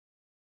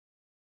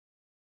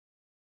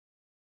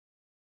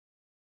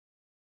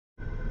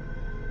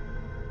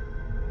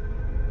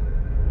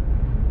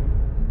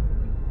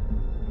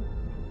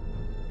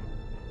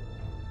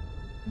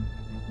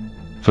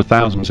For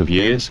thousands of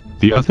years,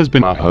 the Earth has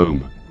been our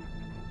home.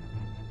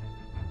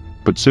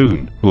 But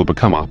soon, will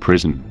become our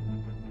prison.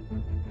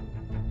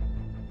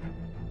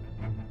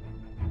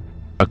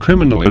 A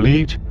criminal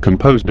elite,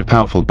 composed of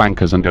powerful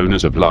bankers and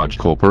owners of large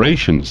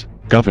corporations,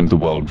 govern the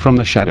world from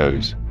the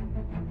shadows.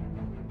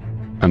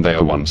 And they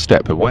are one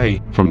step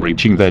away from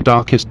reaching their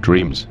darkest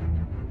dreams.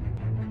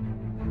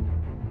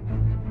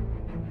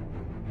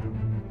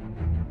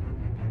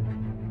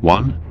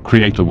 One,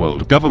 create a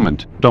world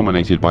government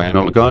dominated by an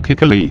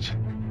oligarchic elite.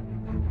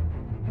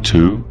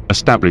 2.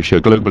 Establish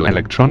a global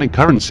electronic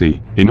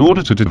currency in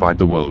order to divide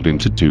the world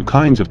into two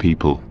kinds of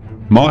people,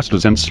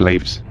 masters and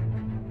slaves.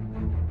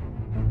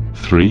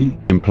 3.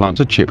 Implant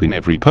a chip in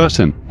every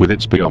person with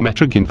its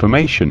biometric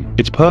information,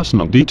 its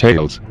personal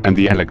details, and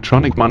the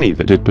electronic money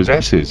that it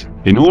possesses,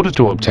 in order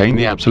to obtain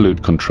the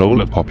absolute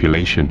control of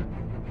population.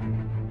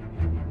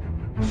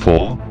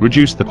 4.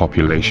 Reduce the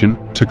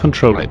population to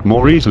control it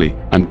more easily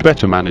and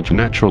better manage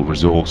natural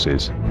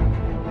resources.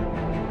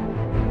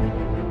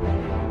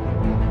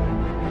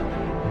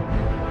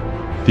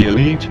 The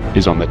elite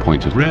is on the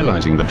point of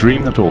realizing the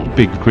dream that all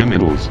big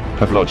criminals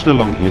have lodged a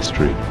long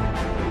history.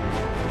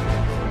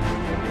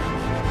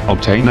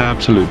 Obtain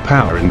absolute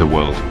power in the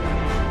world.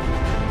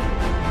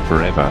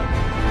 Forever.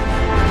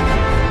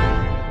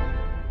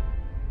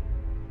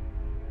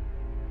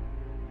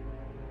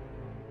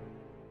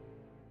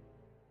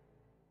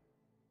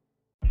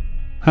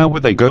 How were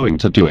they going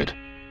to do it?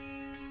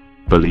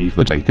 Believe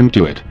that they can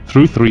do it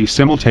through 3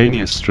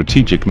 simultaneous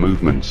strategic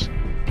movements.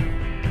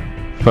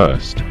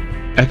 First,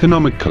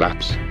 economic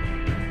collapse.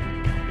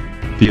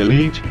 The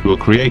elite will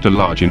create a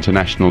large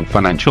international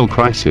financial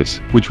crisis,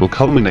 which will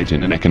culminate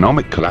in an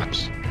economic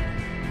collapse.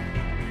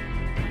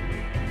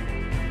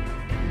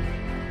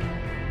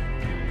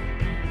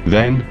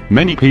 Then,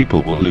 many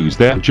people will lose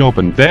their job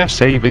and their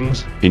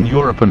savings in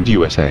Europe and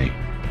USA.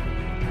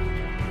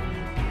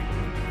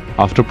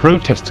 After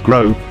protests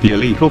grow, the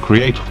elite will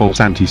create false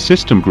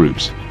anti-system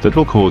groups that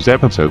will cause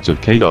episodes of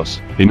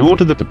chaos, in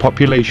order that the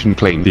population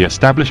claim the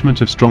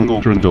establishment of strong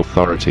order and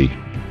authority.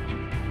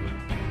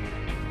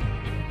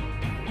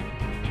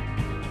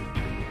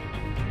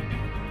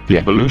 The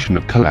evolution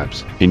of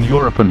collapse in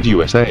Europe and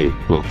USA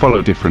will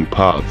follow different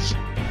paths.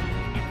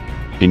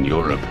 In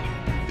Europe,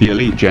 the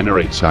elite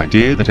generates the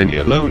idea that any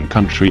alone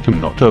country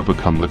cannot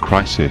overcome the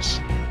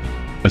crisis.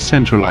 A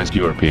centralized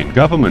European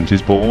government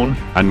is born,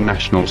 and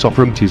national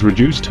sovereignty is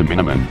reduced to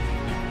minimum.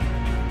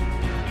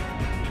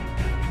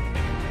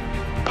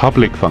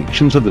 Public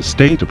functions of the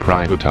state are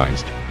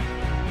privatized.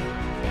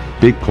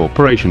 Big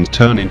corporations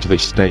turn into the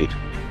state.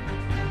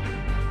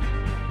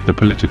 The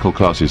political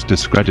class is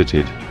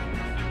discredited.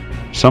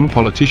 Some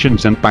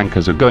politicians and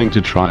bankers are going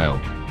to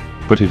trial,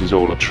 but it is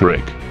all a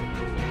trick.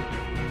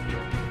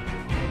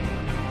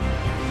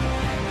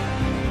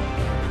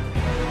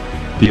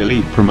 The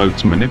elite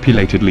promotes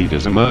manipulated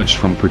leaders emerged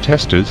from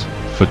protesters,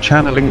 for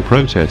channeling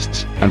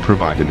protests, and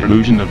provide an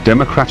illusion of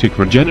democratic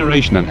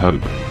regeneration and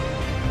hope.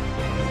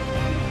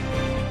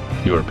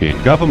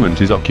 European government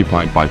is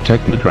occupied by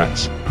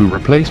technocrats, who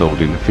replace old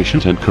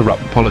inefficient and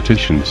corrupt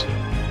politicians.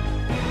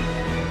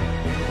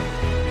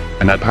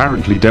 An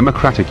apparently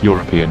democratic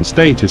European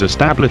state is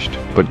established,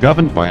 but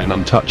governed by an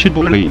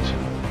untouchable elite.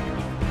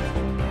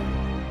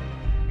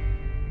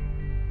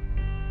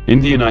 In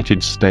the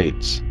United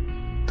States,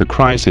 the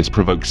crisis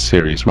provokes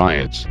serious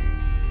riots.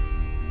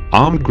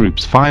 Armed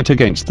groups fight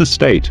against the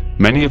state,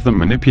 many of them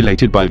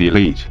manipulated by the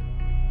elite.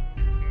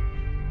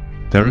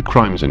 There are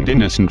crimes and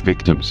innocent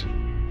victims.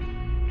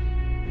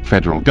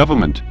 Federal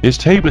government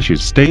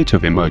establishes state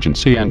of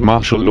emergency and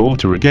martial law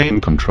to regain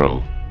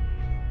control.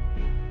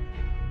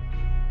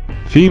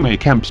 FEMA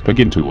camps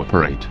begin to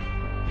operate.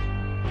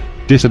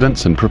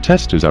 Dissidents and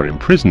protesters are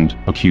imprisoned,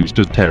 accused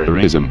of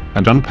terrorism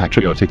and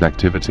unpatriotic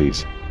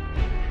activities.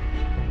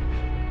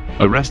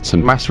 Arrests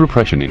and mass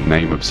repression in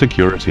name of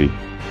security.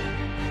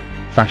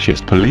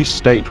 Fascist police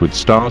state with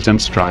stars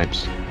and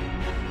stripes.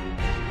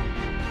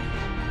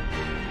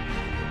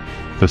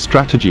 The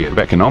strategy of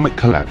economic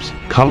collapse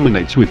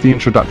culminates with the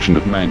introduction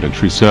of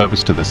mandatory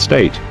service to the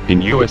state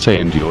in USA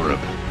and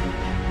Europe.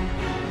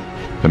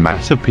 The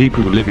mass of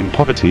people who live in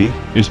poverty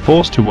is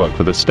forced to work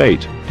for the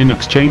state in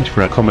exchange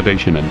for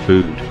accommodation and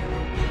food.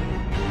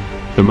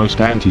 The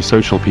most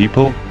antisocial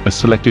people are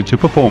selected to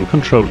perform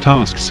control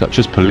tasks such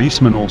as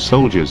policemen or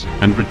soldiers,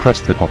 and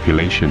repress the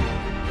population.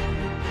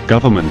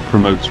 Government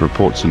promotes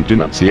reports and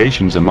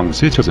denunciations among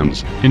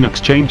citizens in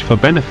exchange for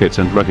benefits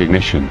and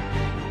recognition.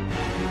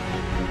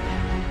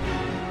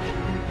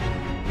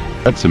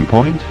 At some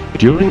point,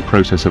 during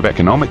process of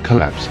economic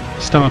collapse,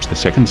 starts the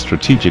second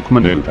strategic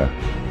maneuver,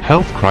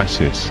 health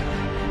crisis.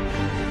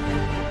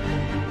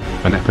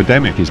 An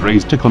epidemic is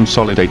raised to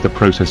consolidate the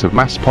process of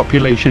mass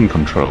population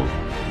control.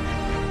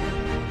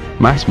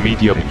 Mass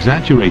media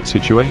exaggerate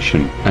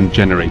situation and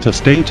generate a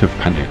state of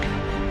panic.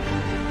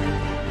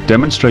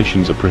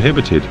 Demonstrations are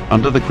prohibited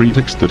under the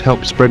pretext that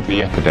help spread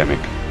the epidemic.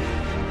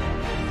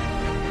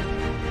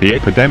 The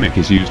epidemic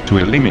is used to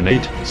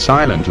eliminate,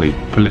 silently,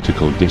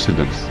 political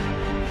dissidents.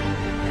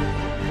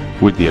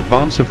 With the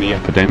advance of the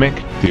epidemic,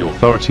 the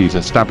authorities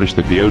established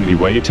that the only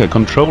way to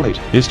control it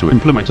is to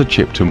implement a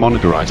chip to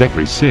monitorize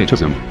every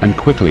citizen and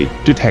quickly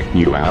detect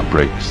new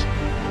outbreaks.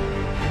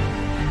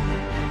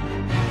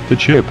 The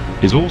chip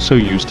is also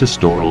used to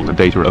store all the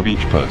data of each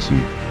person,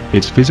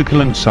 its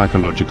physical and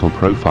psychological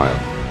profile,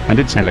 and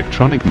its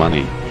electronic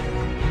money.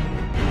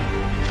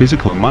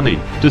 Physical money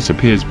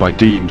disappears by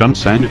deemed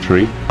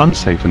unsanitary,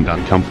 unsafe and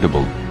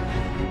uncomfortable.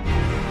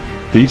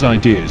 These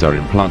ideas are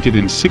implanted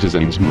in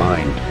citizens'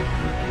 mind.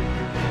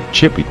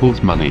 Chip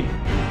equals money.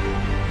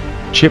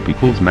 Chip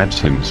equals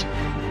medicines.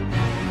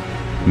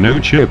 No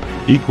chip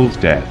equals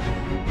death.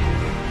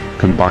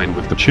 Combined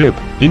with the chip,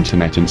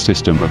 internet and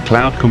system of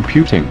cloud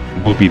computing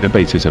will be the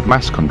basis of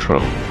mass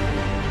control.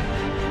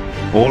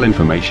 All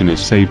information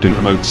is saved in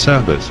remote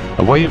servers,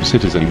 a way of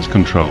citizens'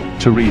 control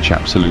to reach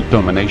absolute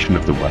domination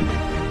of the web.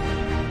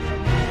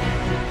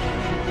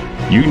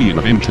 Union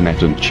of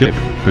internet and chip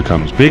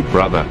becomes Big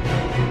Brother.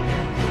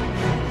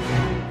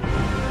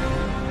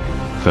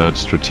 Third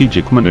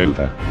strategic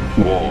maneuver,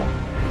 war.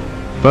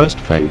 First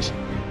phase,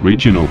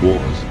 regional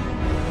wars.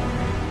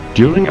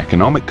 During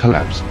economic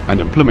collapse and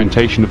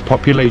implementation of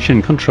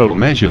population control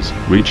measures,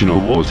 regional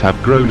wars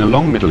have grown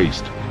along Middle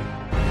East,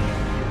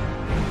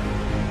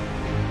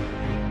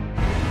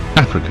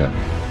 Africa,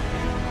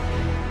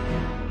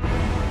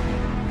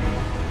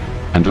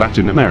 and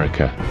Latin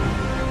America.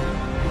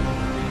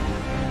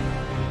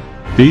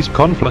 These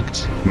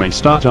conflicts may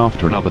start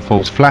after another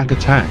false flag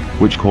attack,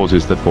 which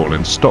causes the fall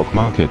in stock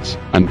markets,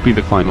 and be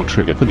the final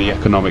trigger for the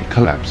economic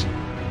collapse.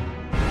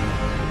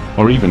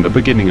 Or even the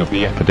beginning of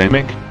the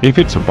epidemic, if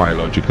it's a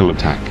biological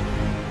attack.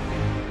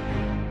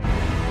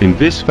 In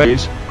this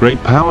phase,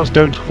 great powers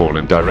don't fall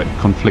in direct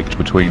conflict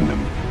between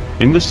them,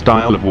 in the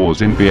style of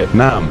wars in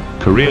Vietnam,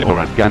 Korea or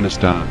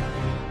Afghanistan.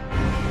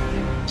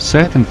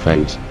 Second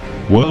phase,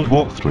 World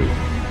War III.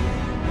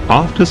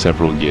 After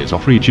several years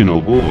of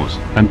regional wars,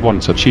 and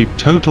once achieved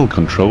total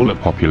control of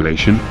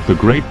population, the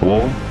Great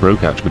War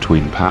broke out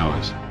between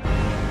powers.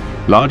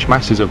 Large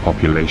masses of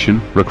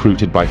population,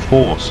 recruited by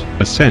force,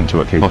 are sent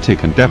to a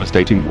chaotic and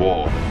devastating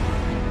war.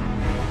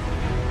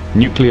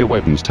 Nuclear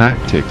weapons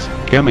tactics,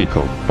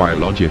 chemical,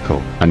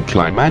 biological, and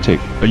climatic,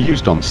 are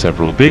used on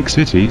several big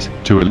cities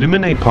to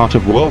eliminate part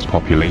of world's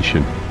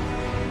population.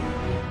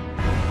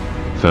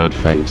 Third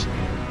phase,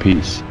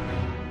 peace.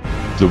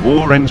 The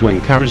war ends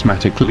when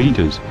charismatic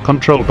leaders,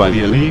 controlled by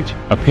the elite,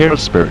 appear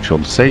as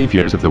spiritual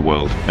saviors of the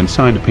world and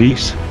sign a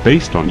peace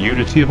based on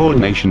unity of all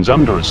nations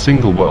under a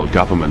single world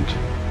government.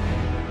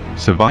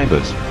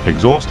 Survivors,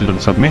 exhausted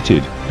and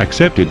submitted,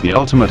 accepted the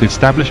ultimate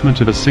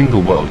establishment of a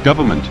single world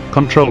government,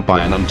 controlled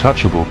by an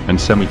untouchable and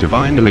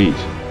semi-divine elite.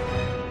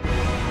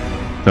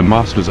 The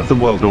masters of the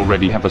world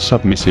already have a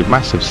submissive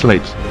mass of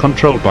slaves,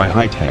 controlled by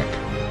high-tech,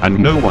 and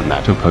no one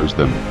that opposed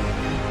them.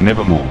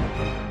 Nevermore.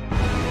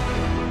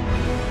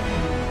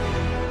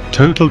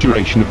 Total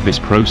duration of this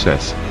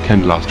process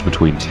can last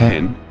between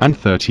 10 and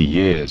 30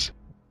 years.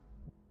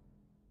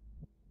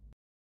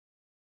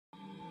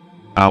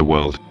 Our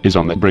world is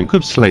on the brink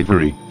of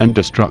slavery and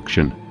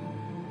destruction.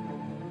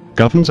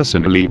 Governs us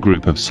an elite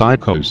group of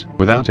psychos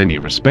without any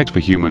respect for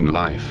human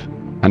life,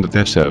 and at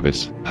their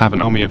service have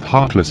an army of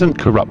heartless and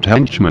corrupt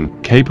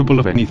henchmen capable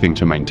of anything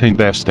to maintain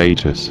their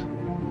status.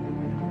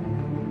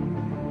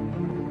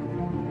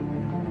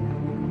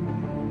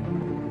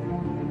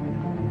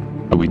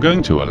 Are we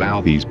going to allow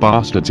these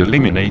bastards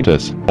eliminate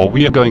us, or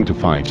we are going to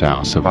fight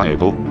our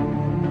survival?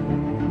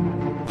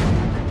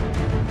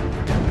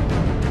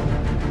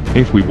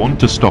 If we want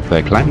to stop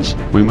their plans,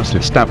 we must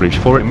establish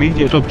 4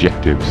 immediate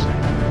objectives.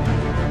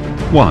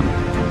 1.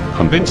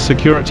 Convince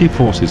security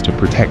forces to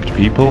protect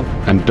people,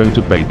 and don't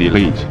obey the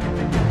elite.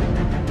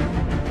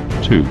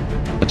 2.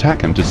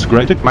 Attack and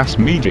discredit mass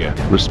media,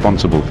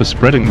 responsible for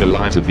spreading the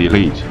lies of the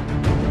elite.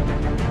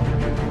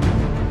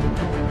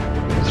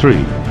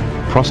 3.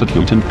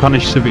 Prosecute and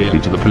punish severely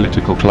to the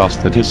political class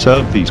that has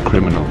served these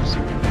criminals.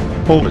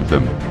 All of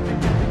them.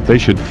 They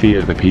should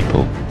fear the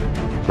people.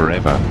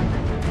 Forever.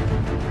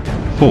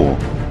 4.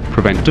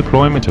 Prevent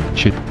deployment of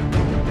chip.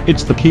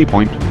 It's the key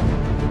point.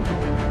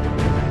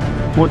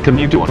 What can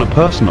you do on a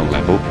personal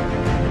level?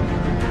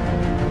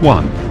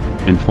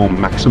 1. Inform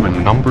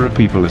maximum number of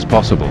people as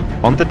possible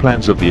on the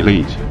plans of the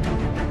elite.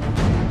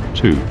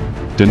 2.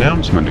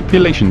 Denounce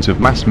manipulations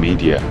of mass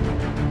media.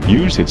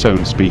 Use its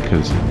own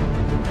speakers.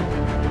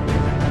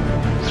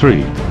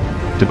 3.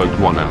 Devote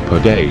 1 hour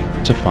per day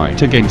to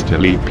fight against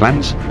elite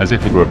plans as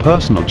if it were a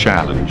personal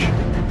challenge.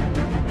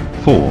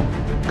 4.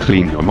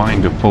 Clean your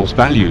mind of false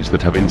values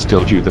that have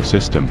instilled you the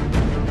system.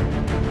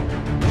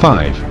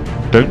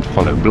 5. Don't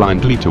follow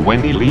blindly to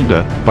any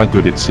leader, by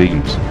good it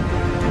seems.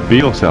 Be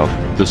yourself,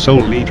 the sole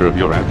leader of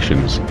your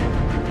actions.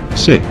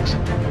 6.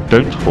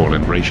 Don't fall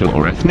in racial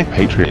or ethnic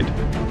hatred.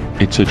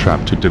 It's a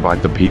trap to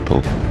divide the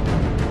people.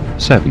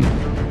 7.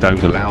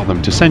 Don't allow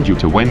them to send you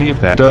to any of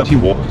their dirty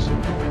wars.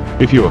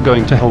 If you are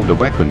going to hold a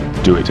weapon,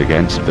 do it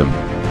against them.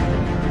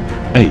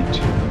 8.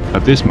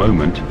 At this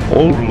moment,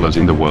 all rulers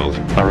in the world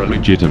are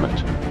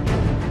illegitimate.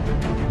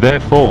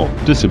 Therefore,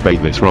 disobey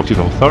this rotten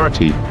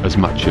authority as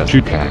much as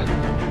you can.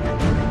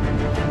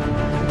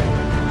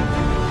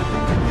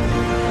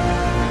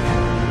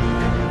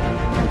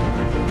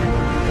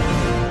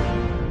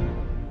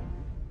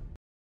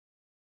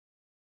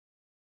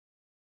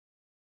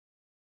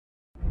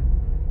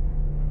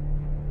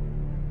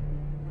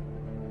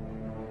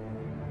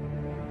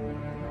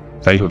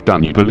 They have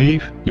done you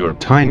believe you're a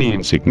tiny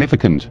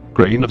insignificant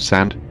grain of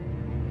sand.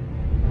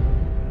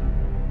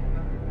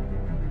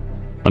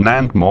 An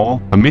ant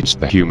more amidst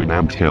the human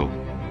anthill.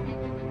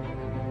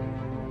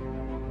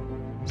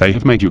 They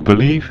have made you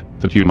believe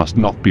that you must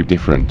not be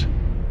different.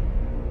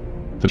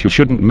 That you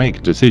shouldn't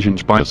make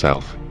decisions by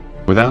yourself,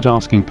 without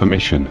asking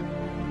permission.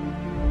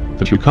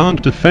 That you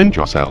can't defend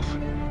yourself.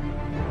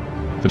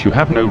 That you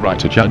have no right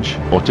to judge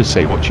or to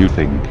say what you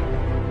think.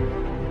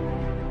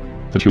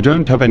 That you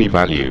don't have any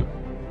value.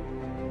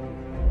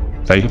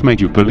 They have made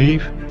you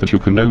believe that you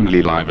can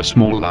only live a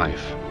small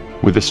life,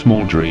 with a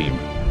small dream,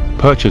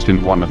 purchased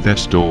in one of their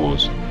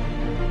stores.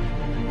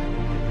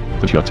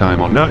 That your time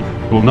on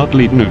earth will not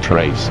leave no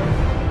trace.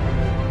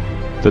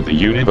 That the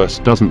universe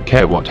doesn't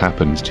care what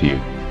happens to you.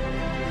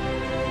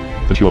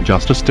 That you're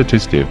just a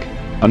statistic,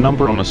 a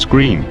number on a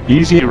screen,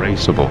 easy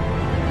erasable.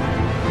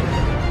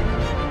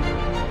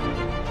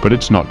 But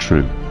it's not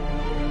true.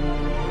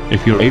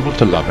 If you're able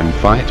to love and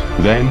fight,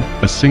 then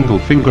a single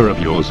finger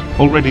of yours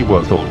already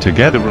worth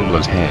altogether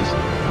rulers' hairs.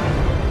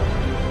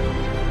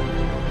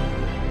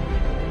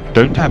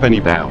 Don't have any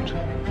doubt.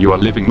 You are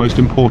living most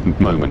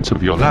important moments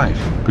of your life,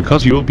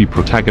 because you'll be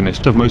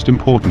protagonist of most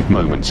important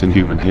moments in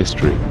human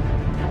history.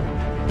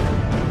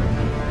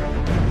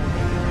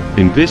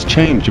 In this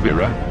change of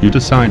era, you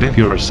decide if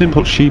you're a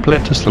simple sheep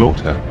led to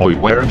slaughter, or you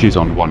wear edges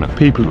on one of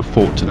people who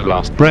fought to the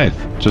last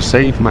breath to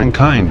save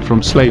mankind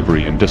from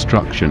slavery and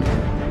destruction.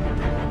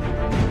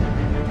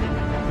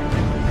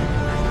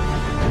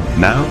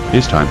 Now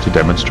is time to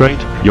demonstrate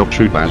your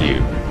true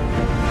value.